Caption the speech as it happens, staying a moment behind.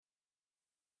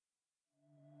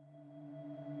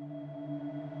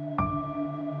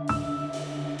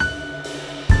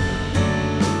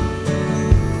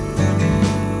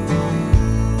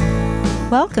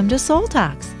Welcome to Soul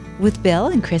Talks with Bill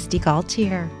and Christy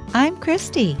Gaultier. I'm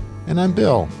Christy. And I'm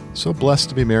Bill. So blessed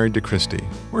to be married to Christy.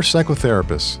 We're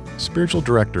psychotherapists, spiritual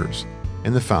directors,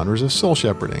 and the founders of Soul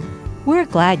Shepherding. We're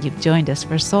glad you've joined us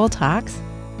for Soul Talks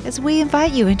as we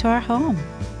invite you into our home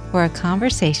for a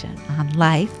conversation on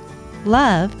life,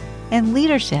 love, and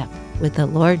leadership with the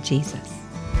Lord Jesus.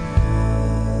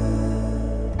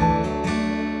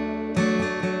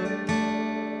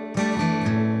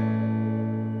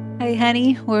 Hey,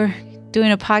 honey, we're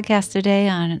doing a podcast today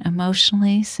on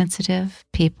emotionally sensitive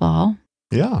people.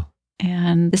 Yeah.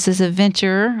 And this is a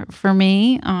venture for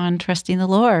me on trusting the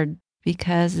Lord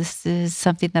because this is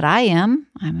something that I am.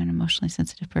 I'm an emotionally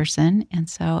sensitive person. And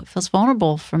so it feels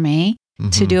vulnerable for me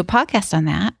to do a podcast on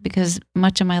that because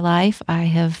much of my life I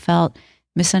have felt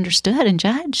misunderstood and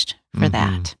judged for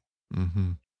that.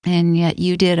 And yet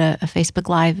you did a Facebook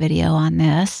Live video on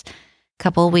this a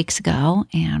couple of weeks ago,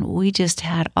 and we just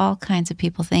had all kinds of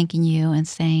people thanking you and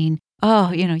saying,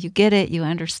 oh, you get it, you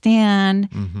understand.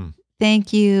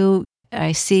 Thank you.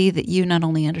 I see that you not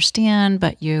only understand,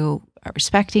 but you are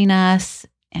respecting us.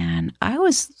 And I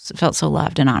felt so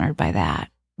loved and honored by that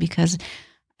because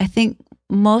I think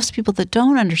most people that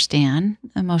don't understand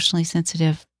emotionally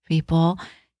sensitive people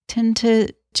tend to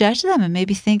judge them and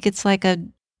maybe think it's like a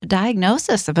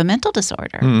diagnosis of a mental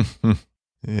disorder.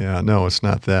 Yeah, no, it's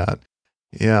not that.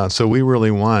 Yeah, so we really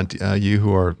want you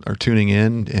who are tuning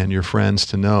in and your friends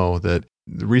to know that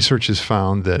the research has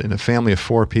found that in a family of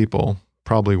 4 people,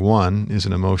 probably one is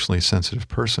an emotionally sensitive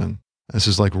person. This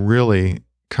is like really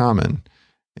common.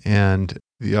 And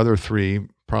the other 3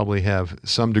 probably have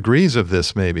some degrees of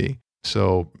this maybe.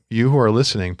 So you who are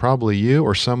listening, probably you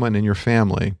or someone in your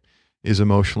family is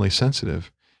emotionally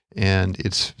sensitive. And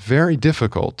it's very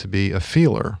difficult to be a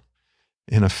feeler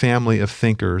in a family of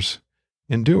thinkers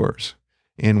and doers.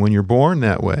 And when you're born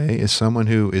that way, as someone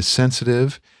who is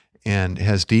sensitive and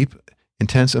has deep,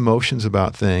 intense emotions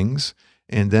about things,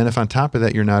 and then if on top of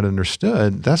that you're not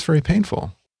understood, that's very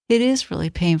painful. It is really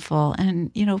painful.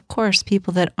 And, of course,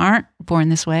 people that aren't born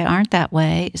this way, aren't that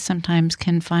way, sometimes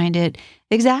can find it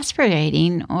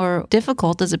exasperating or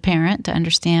difficult as a parent to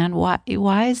understand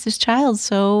why is this child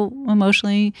so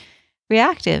emotionally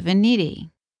reactive and needy?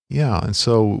 Yeah, and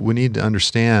so we need to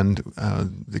understand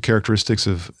the characteristics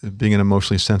of being an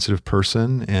emotionally sensitive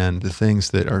person and the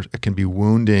things that can be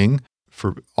wounding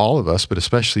for all of us, but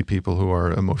especially people who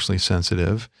are emotionally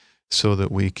sensitive, so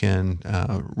that we can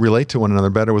relate to one another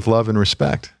better with love and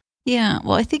respect. Yeah,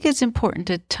 well, I think it's important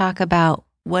to talk about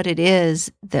what it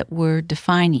is that we're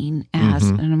defining as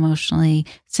an emotionally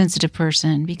sensitive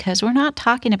person, because we're not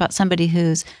talking about somebody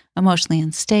who's emotionally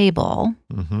unstable.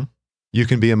 You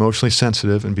can be emotionally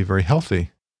sensitive and be very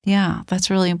healthy. Yeah, that's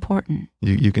really important.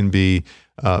 You can be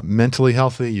mentally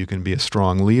healthy. You can be a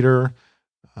strong leader.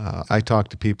 I talk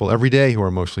to people every day who are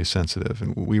emotionally sensitive.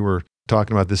 And we were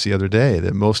talking about this the other day,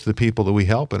 that most of the people that we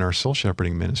help in our soul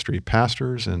shepherding ministry,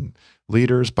 pastors and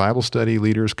leaders, Bible study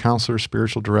leaders, counselors,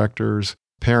 spiritual directors,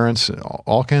 parents,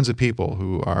 all kinds of people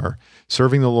who are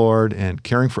serving the Lord and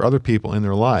caring for other people in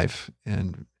their life,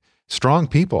 and strong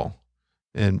people.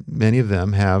 And many of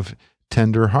them have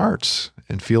tender hearts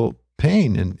and feel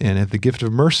pain and have the gift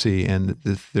of mercy, and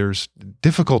there's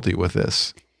difficulty with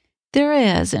this. There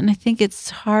is, and I think it's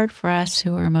hard for us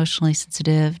who are emotionally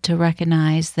sensitive to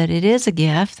recognize that it is a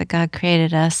gift, that God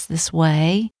created us this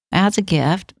way as a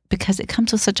gift, because it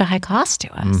comes with such a high cost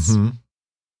to us. That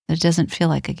it doesn't feel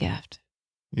like a gift.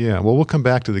 Yeah, well, we'll come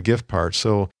back to the gift part.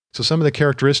 So some of the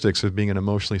characteristics of being an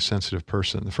emotionally sensitive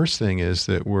person. The first thing is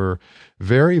that we're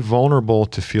very vulnerable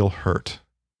to feel hurt.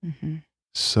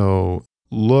 So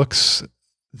looks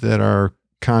that are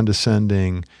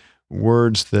condescending,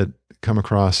 words that come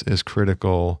across as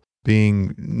critical,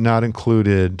 being not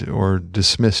included or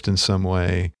dismissed in some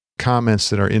way,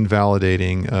 comments that are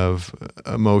invalidating of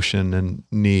emotion and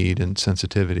need and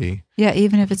sensitivity. Yeah,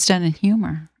 even if it's done in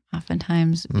humor.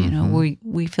 Oftentimes,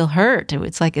 we feel hurt.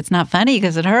 It's like it's not funny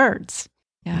because it hurts.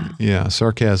 Yeah,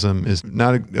 sarcasm is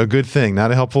not a good thing, not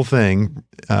a helpful thing,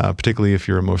 particularly if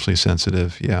you're emotionally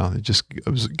sensitive. Yeah, it just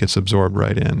gets absorbed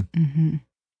right in.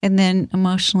 And then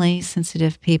emotionally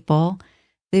sensitive people,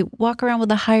 they walk around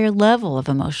with a higher level of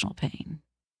emotional pain.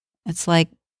 It's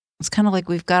kind of like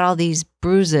we've got all these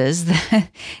bruises,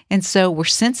 and so we're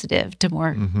sensitive to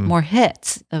more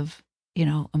hits of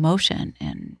emotion,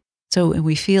 and so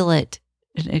we feel it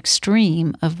an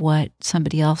extreme of what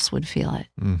somebody else would feel it.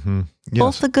 Yes.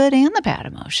 Both the good and the bad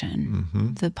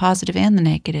emotion, the positive and the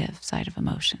negative side of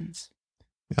emotions.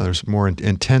 Yeah, there's more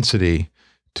intensity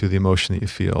to the emotion that you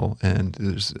feel, and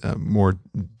there's more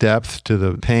depth to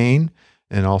the pain,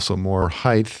 and also more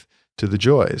height to the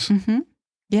joys.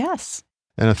 Yes.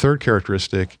 And a third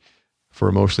characteristic for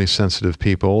emotionally sensitive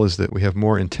people is that we have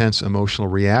more intense emotional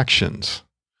reactions,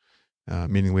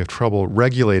 meaning we have trouble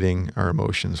regulating our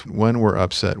emotions. When we're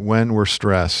upset, when we're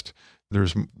stressed,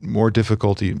 there's more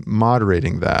difficulty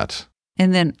moderating that.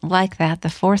 And then like that, the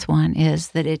fourth one is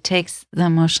that it takes the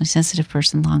emotionally sensitive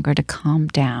person longer to calm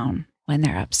down when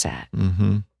they're upset.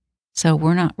 Mm-hmm. So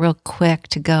we're not real quick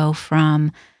to go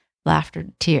from laughter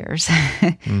to tears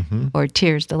Mm-hmm. or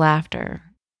tears to laughter.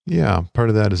 Yeah, part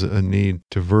of that is a need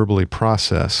to verbally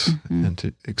process Mm-hmm. and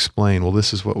to explain, well,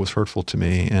 this is what was hurtful to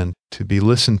me, and to be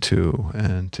listened to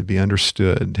and to be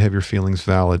understood, have your feelings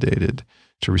validated,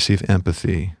 to receive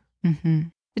empathy. Mm-hmm.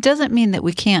 It doesn't mean that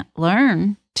we can't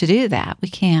learn to do that. We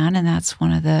can, and that's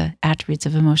one of the attributes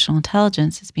of emotional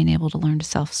intelligence is being able to learn to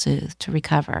self-soothe, to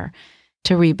recover,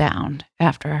 to rebound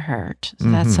after a hurt. So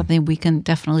that's something we can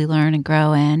definitely learn and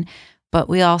grow in. But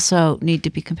we also need to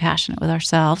be compassionate with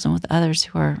ourselves and with others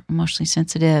who are emotionally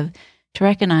sensitive to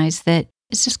recognize that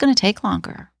it's just going to take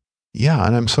longer. Yeah,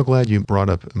 and I'm so glad you brought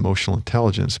up emotional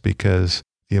intelligence, because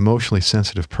the emotionally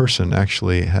sensitive person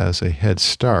actually has a head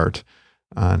start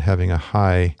on having a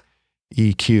high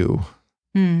EQ.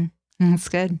 That's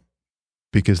good.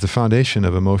 Because the foundation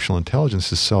of emotional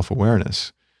intelligence is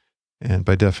self-awareness. And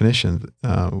by definition,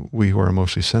 we who are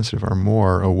emotionally sensitive are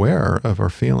more aware of our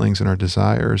feelings and our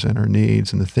desires and our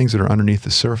needs and the things that are underneath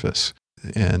the surface.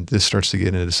 And this starts to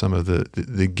get into some of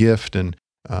the gift and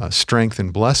strength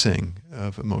and blessing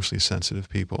of emotionally sensitive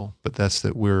people. But that's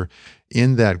that we're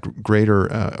in that greater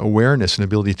awareness and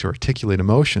ability to articulate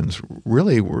emotions.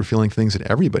 Really, we're feeling things that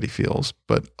everybody feels,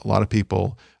 but a lot of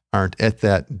people aren't at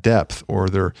that depth, or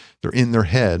they're in their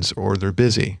heads, or they're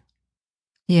busy.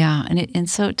 Yeah, and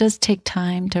so it does take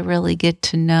time to really get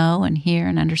to know and hear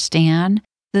and understand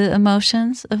the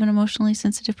emotions of an emotionally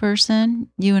sensitive person.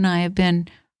 You and I have been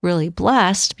really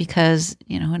blessed because,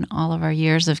 in all of our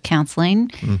years of counseling,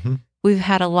 Mm-hmm. we've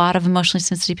had a lot of emotionally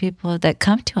sensitive people that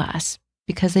come to us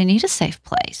because they need a safe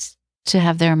place to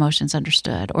have their emotions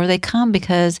understood, or they come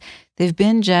because they've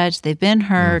been judged, they've been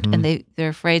hurt, Mm-hmm. and they're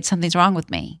afraid something's wrong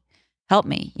with me. Help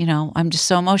me. I'm just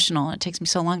so emotional. It takes me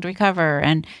so long to recover.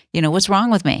 And, what's wrong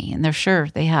with me? And they're sure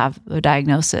they have a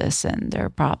diagnosis and their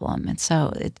problem. And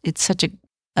so it's such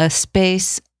a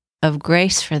space of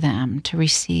grace for them to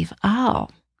receive, oh,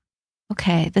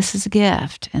 okay, this is a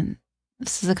gift and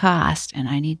this is a cost. And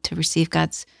I need to receive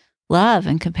God's love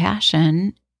and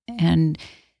compassion and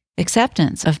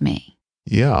acceptance of me.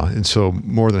 Yeah, and so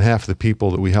more than half of the people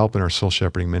that we help in our soul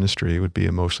shepherding ministry would be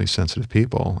emotionally sensitive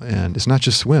people. And it's not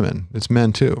just women, it's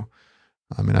men too.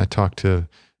 I mean, I talk to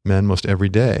men most every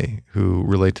day who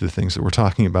relate to the things that we're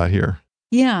talking about here.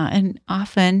 Yeah, and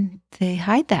often they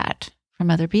hide that from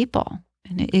other people.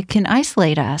 And it can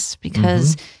isolate us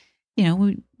because,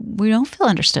 we don't feel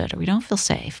understood, or we don't feel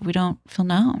safe, or we don't feel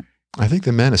known. I think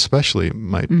the men especially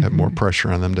might have more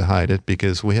pressure on them to hide it,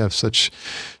 because we have such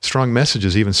strong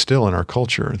messages even still in our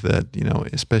culture that,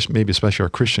 especially our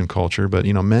Christian culture, but,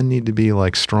 men need to be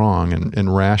like strong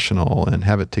and rational and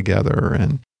have it together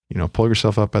and, pull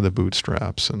yourself up by the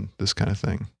bootstraps and this kind of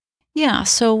thing. Yeah.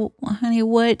 So, honey,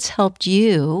 what's helped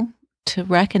you to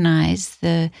recognize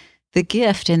the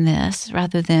gift in this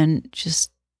rather than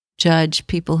just judge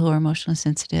people who are emotionally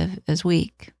sensitive as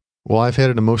weak? Well, I've had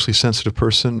an emotionally sensitive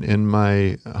person in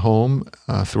my home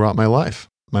throughout my life.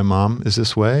 My mom is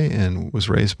this way and was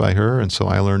raised by her, and so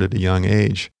I learned at a young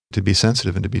age to be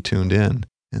sensitive and to be tuned in.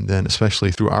 And then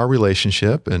especially through our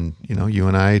relationship, and you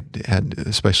and I had,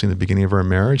 especially in the beginning of our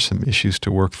marriage, some issues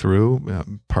to work through,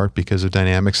 part because of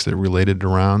dynamics that related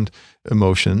around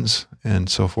emotions and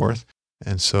so forth.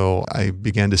 And so I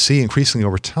began to see increasingly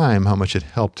over time how much it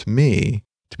helped me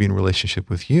to be in relationship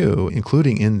with you,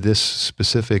 including in this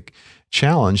specific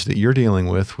challenge that you're dealing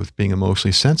with being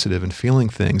emotionally sensitive and feeling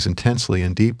things intensely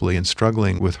and deeply and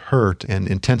struggling with hurt and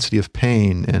intensity of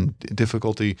pain and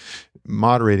difficulty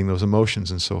moderating those emotions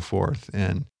and so forth.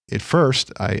 And at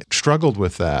first, I struggled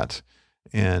with that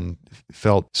and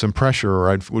felt some pressure, or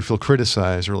I would feel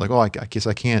criticized, or like, I guess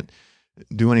I can't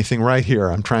do anything right here.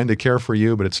 I'm trying to care for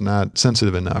you, but it's not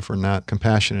sensitive enough or not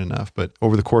compassionate enough. But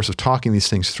over the course of talking these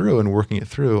things through and working it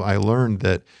through, I learned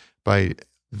that by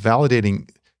validating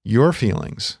your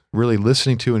feelings, really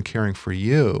listening to and caring for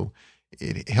you,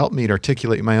 it helped me to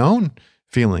articulate my own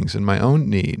feelings and my own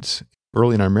needs.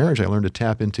 Early in our marriage, I learned to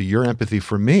tap into your empathy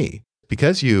for me.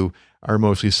 Because you are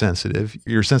emotionally sensitive,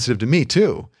 you're sensitive to me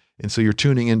too. And so you're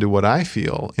tuning into what I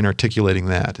feel and articulating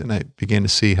that. And I began to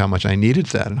see how much I needed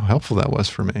that and how helpful that was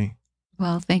for me.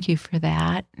 Well, thank you for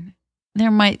that. There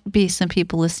might be some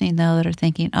people listening, though, that are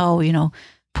thinking,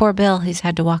 poor Bill, he's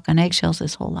had to walk on eggshells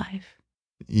his whole life.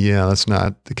 Yeah, that's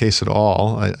not the case at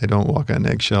all. I don't walk on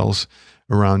eggshells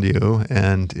around you.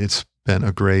 And it's been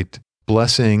a great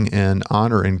blessing and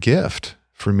honor and gift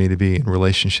for me to be in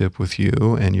relationship with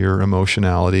you and your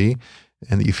emotionality,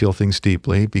 and that you feel things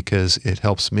deeply, because it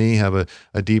helps me have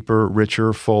a deeper,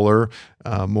 richer, fuller,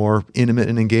 more intimate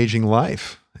and engaging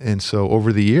life. And so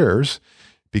over the years,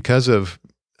 because of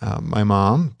my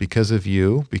mom, because of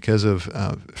you, because of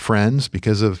friends,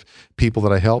 because of people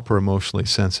that I help who are emotionally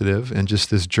sensitive, and just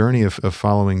this journey of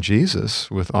following Jesus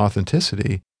with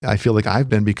authenticity, I feel like I've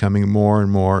been becoming more and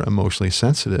more emotionally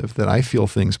sensitive, that I feel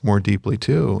things more deeply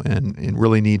too, and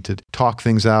really need to talk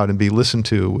things out and be listened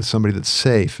to with somebody that's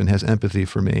safe and has empathy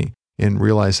for me, and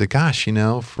realize that, gosh,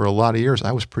 for a lot of years,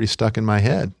 I was pretty stuck in my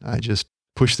head. I just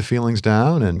pushed the feelings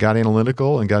down and got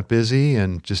analytical and got busy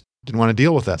and just didn't want to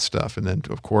deal with that stuff. And then,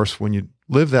 of course, when you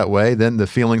live that way, then the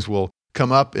feelings will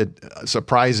come up at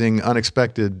surprising,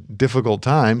 unexpected, difficult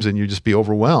times, and you just be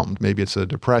overwhelmed. Maybe it's a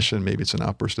depression, maybe it's an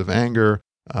outburst of anger,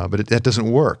 but that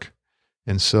doesn't work.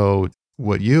 And so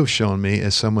what you've shown me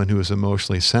as someone who is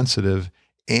emotionally sensitive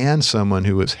and someone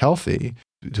who is healthy,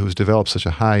 who has developed such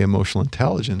a high emotional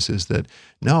intelligence, is that,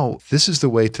 no, this is the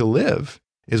way to live.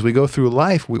 As we go through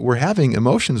life, we're having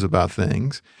emotions about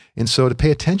things. And so to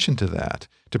pay attention to that,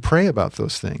 to pray about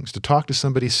those things, to talk to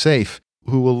somebody safe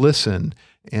who will listen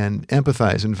and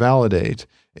empathize and validate.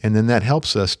 And then that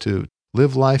helps us to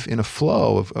live life in a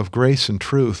flow of grace and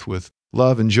truth, with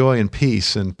love and joy and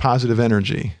peace and positive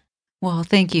energy. Well,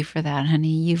 thank you for that, honey.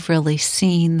 You've really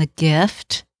seen the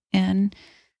gift in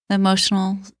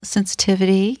emotional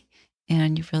sensitivity,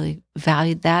 and you've really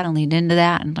valued that and leaned into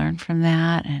that and learned from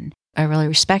that. And I really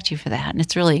respect you for that. And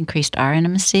it's really increased our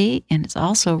intimacy, and it's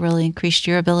also really increased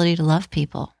your ability to love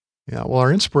people. Yeah, well,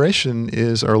 our inspiration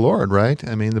is our Lord, right?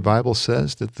 I mean, the Bible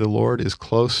says that the Lord is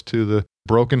close to the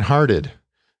brokenhearted.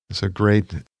 It's a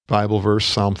great Bible verse,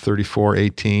 Psalm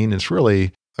 34:18. It's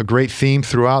really a great theme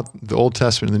throughout the Old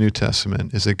Testament and the New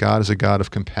Testament, is that God is a God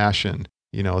of compassion.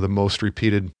 The most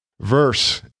repeated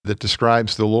verse that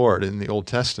describes the Lord in the Old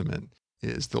Testament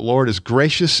is, the Lord is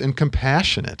gracious and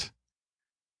compassionate,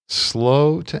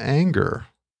 slow to anger,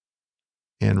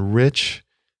 and rich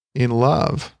in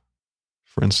love.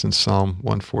 For instance, Psalm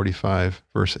 145,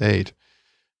 verse 8.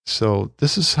 So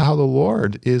this is how the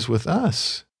Lord is with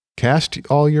us. Cast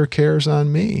all your cares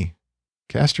on me.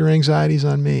 Cast your anxieties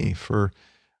on me, for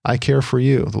I care for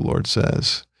you, the Lord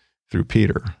says through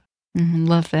Peter.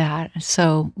 Love that.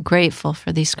 So grateful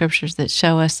for these scriptures that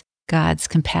show us God's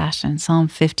compassion. Psalm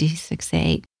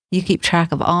 56:8. You keep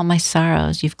track of all my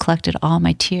sorrows. You've collected all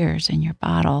my tears in your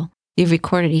bottle. You've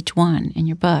recorded each one in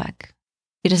your book.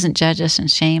 He doesn't judge us and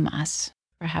shame us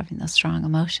for having those strong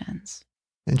emotions.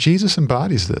 And Jesus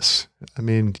embodies this. I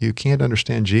mean, you can't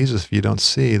understand Jesus if you don't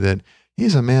see that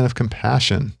he's a man of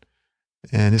compassion.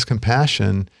 And his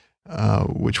compassion,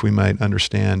 which we might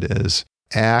understand as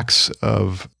acts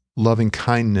of loving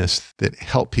kindness that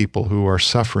help people who are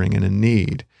suffering and in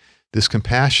need, this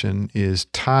compassion is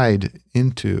tied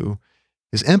into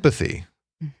his empathy.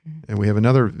 Mm-hmm. And we have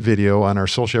another video on our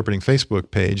Soul Shepherding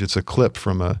Facebook page. It's a clip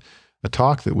from a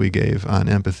talk that we gave on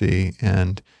empathy.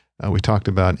 And we talked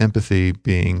about empathy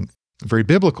being very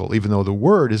biblical, even though the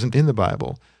word isn't in the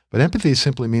Bible. But empathy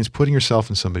simply means putting yourself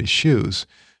in somebody's shoes,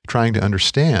 trying to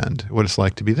understand what it's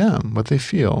like to be them, what they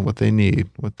feel, what they need,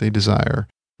 what they desire,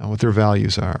 what their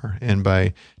values are. And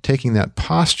by taking that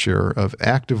posture of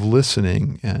active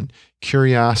listening and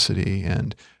curiosity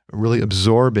and really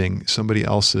absorbing somebody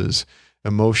else's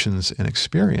emotions and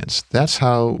experience, that's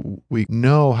how we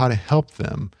know how to help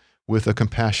them with a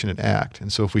compassionate act.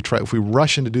 And so if we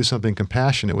rush in to do something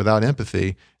compassionate without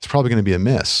empathy, it's probably going to be a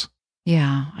miss.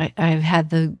 Yeah, I've had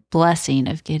the blessing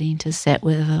of getting to sit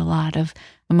with a lot of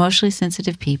emotionally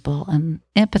sensitive people and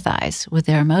empathize with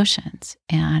their emotions.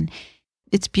 And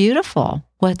it's beautiful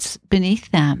what's beneath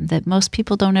them that most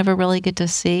people don't ever really get to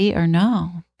see or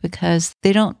know, because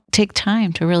they don't take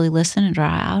time to really listen and draw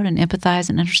out and empathize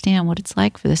and understand what it's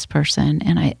like for this person.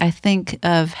 And I think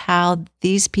of how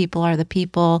these people are the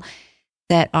people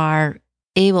that are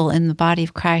able in the body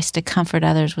of Christ to comfort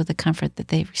others with the comfort that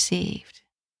they've received.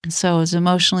 And so as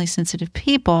emotionally sensitive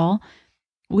people,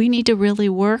 we need to really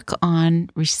work on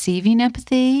receiving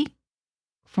empathy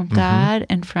from God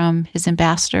and from his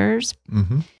ambassadors,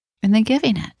 and then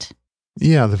giving it.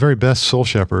 Yeah, the very best soul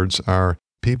shepherds are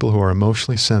people who are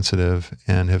emotionally sensitive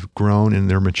and have grown in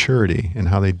their maturity in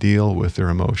how they deal with their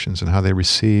emotions and how they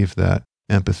receive that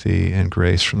empathy and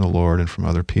grace from the Lord and from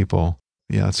other people.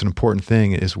 Yeah, it's an important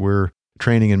thing as we're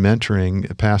training and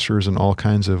mentoring pastors and all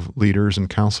kinds of leaders and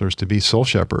counselors to be soul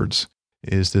shepherds,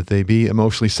 is that they be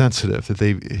emotionally sensitive, that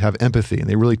they have empathy, and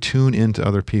they really tune into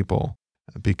other people.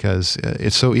 because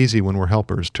it's so easy when we're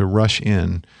helpers to rush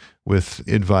in with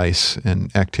advice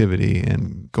and activity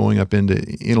and going up into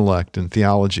intellect and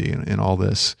theology and all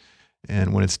this.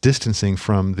 And when it's distancing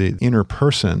from the inner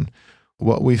person,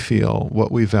 what we feel,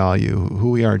 what we value,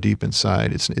 who we are deep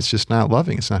inside, it's just not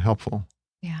loving. It's not helpful.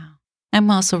 Yeah. I'm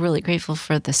also really grateful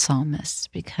for the psalmists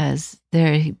because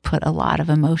they put a lot of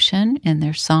emotion in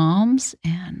their psalms.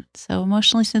 And so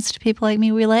emotionally sensitive people like me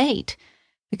relate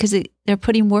because they're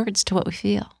putting words to what we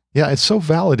feel. Yeah, it's so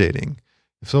validating.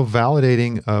 It's so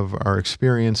validating of our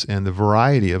experience and the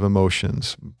variety of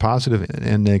emotions, positive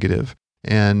and negative.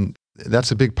 And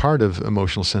that's a big part of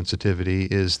emotional sensitivity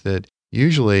is that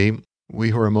usually we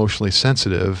who are emotionally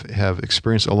sensitive have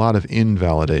experienced a lot of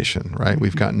invalidation, right?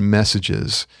 We've gotten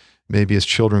messages, maybe as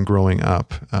children growing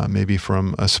up, maybe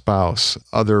from a spouse,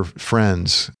 other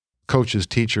friends, coaches,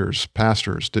 teachers,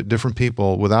 pastors, different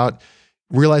people without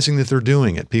realizing that they're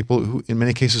doing it. People who, in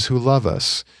many cases, who love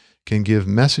us can give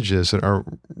messages that are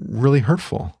really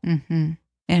hurtful. Mm-hmm.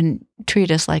 And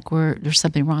treat us like there's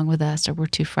something wrong with us or we're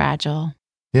too fragile.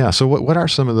 Yeah. So what are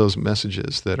some of those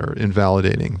messages that are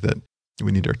invalidating that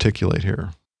we need to articulate here?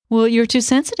 Well, you're too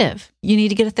sensitive. You need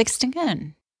to get a thick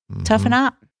skin. Mm-hmm. Toughen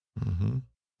up. Mm-hmm.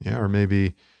 Yeah. Or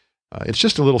maybe it's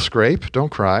just a little scrape.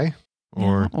 Don't cry.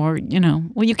 Or, well,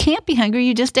 you can't be hungry.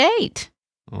 You just ate.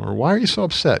 Or why are you so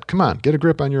upset? Come on, get a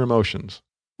grip on your emotions.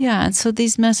 Yeah. And so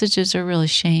these messages are really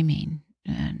shaming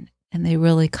and they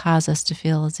really cause us to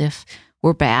feel as if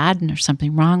we're bad and there's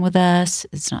something wrong with us.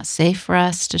 It's not safe for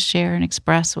us to share and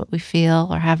express what we feel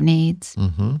or have needs.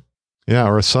 Mm-hmm. Yeah,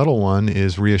 or a subtle one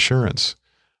is reassurance.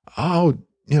 Oh,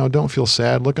 don't feel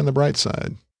sad. Look on the bright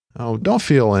side. Oh, don't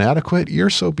feel inadequate. You're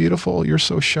so beautiful. You're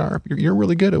so sharp. You're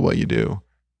really good at what you do.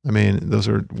 I mean, those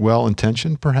are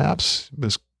well-intentioned, perhaps.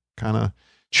 It's kind of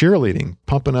cheerleading,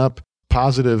 pumping up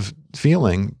positive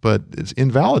feeling, but it's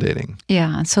invalidating.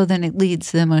 Yeah, and so then it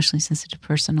leads the emotionally sensitive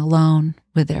person alone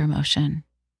with their emotion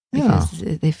because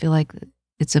they feel like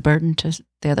it's a burden to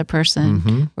the other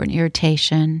person or an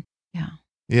irritation. Yeah.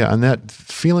 Yeah, and that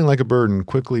feeling like a burden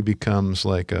quickly becomes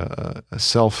like a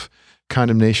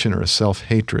self-condemnation or a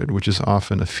self-hatred, which is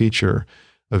often a feature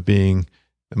of being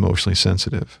emotionally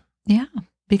sensitive. Yeah,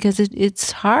 because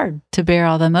it's hard to bear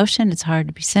all the emotion. It's hard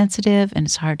to be sensitive, and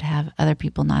it's hard to have other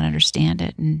people not understand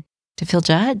it and to feel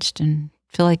judged and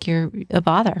feel like you're a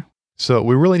bother. So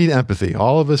we really need empathy.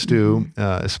 All of us do,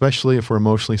 especially if we're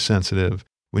emotionally sensitive.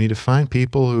 We need to find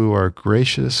people who are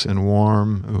gracious and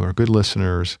warm, who are good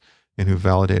listeners, and who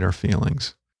validate our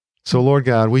feelings. So Lord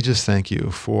God, we just thank you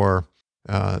for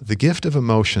the gift of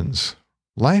emotions.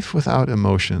 Life without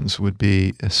emotions would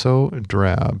be so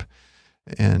drab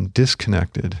and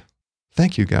disconnected.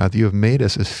 Thank you, God, that you have made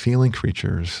us as feeling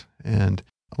creatures. And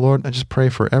Lord, I just pray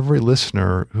for every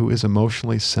listener who is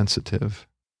emotionally sensitive,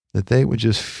 that they would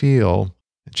just feel,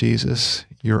 Jesus,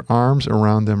 your arms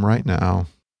around them right now,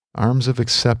 arms of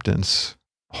acceptance,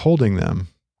 holding them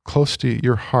close to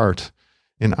your heart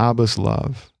in Abba's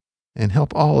love. And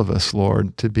help all of us,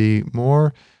 Lord, to be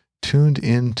more tuned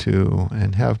into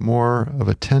and have more of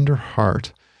a tender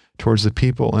heart towards the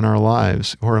people in our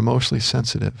lives who are emotionally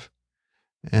sensitive.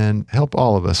 And help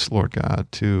all of us, Lord God,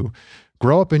 to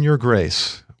grow up in your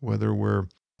grace, whether we're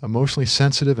emotionally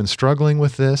sensitive and struggling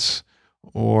with this,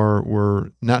 or we're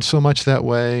not so much that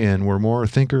way and we're more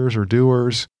thinkers or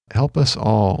doers. Help us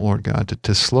all, Lord God,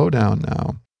 to slow down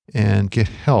now and get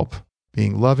help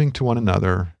being loving to one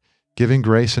another, giving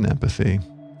grace and empathy.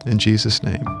 In Jesus'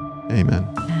 name, amen.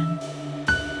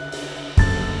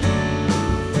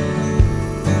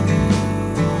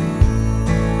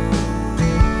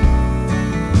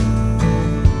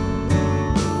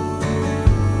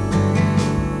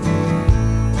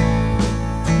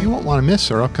 Want to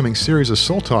miss our upcoming series of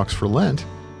Soul Talks for Lent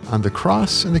on the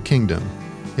Cross and the Kingdom.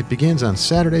 It begins on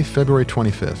Saturday, February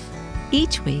 25th.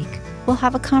 Each week, we'll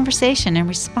have a conversation in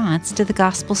response to the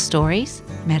gospel stories,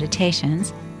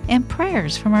 meditations, and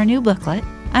prayers from our new booklet,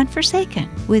 Unforsaken,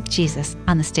 with Jesus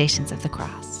on the Stations of the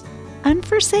Cross.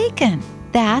 Unforsaken,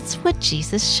 that's what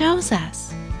Jesus shows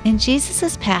us. In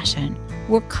Jesus' passion,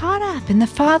 we're caught up in the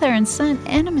Father and Son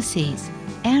intimacies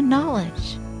and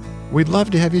knowledge. We'd love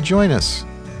to have you join us.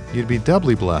 You'd be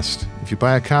doubly blessed if you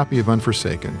buy a copy of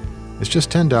Unforsaken. It's just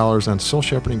 $10 on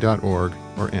soulshepherding.org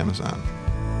or Amazon.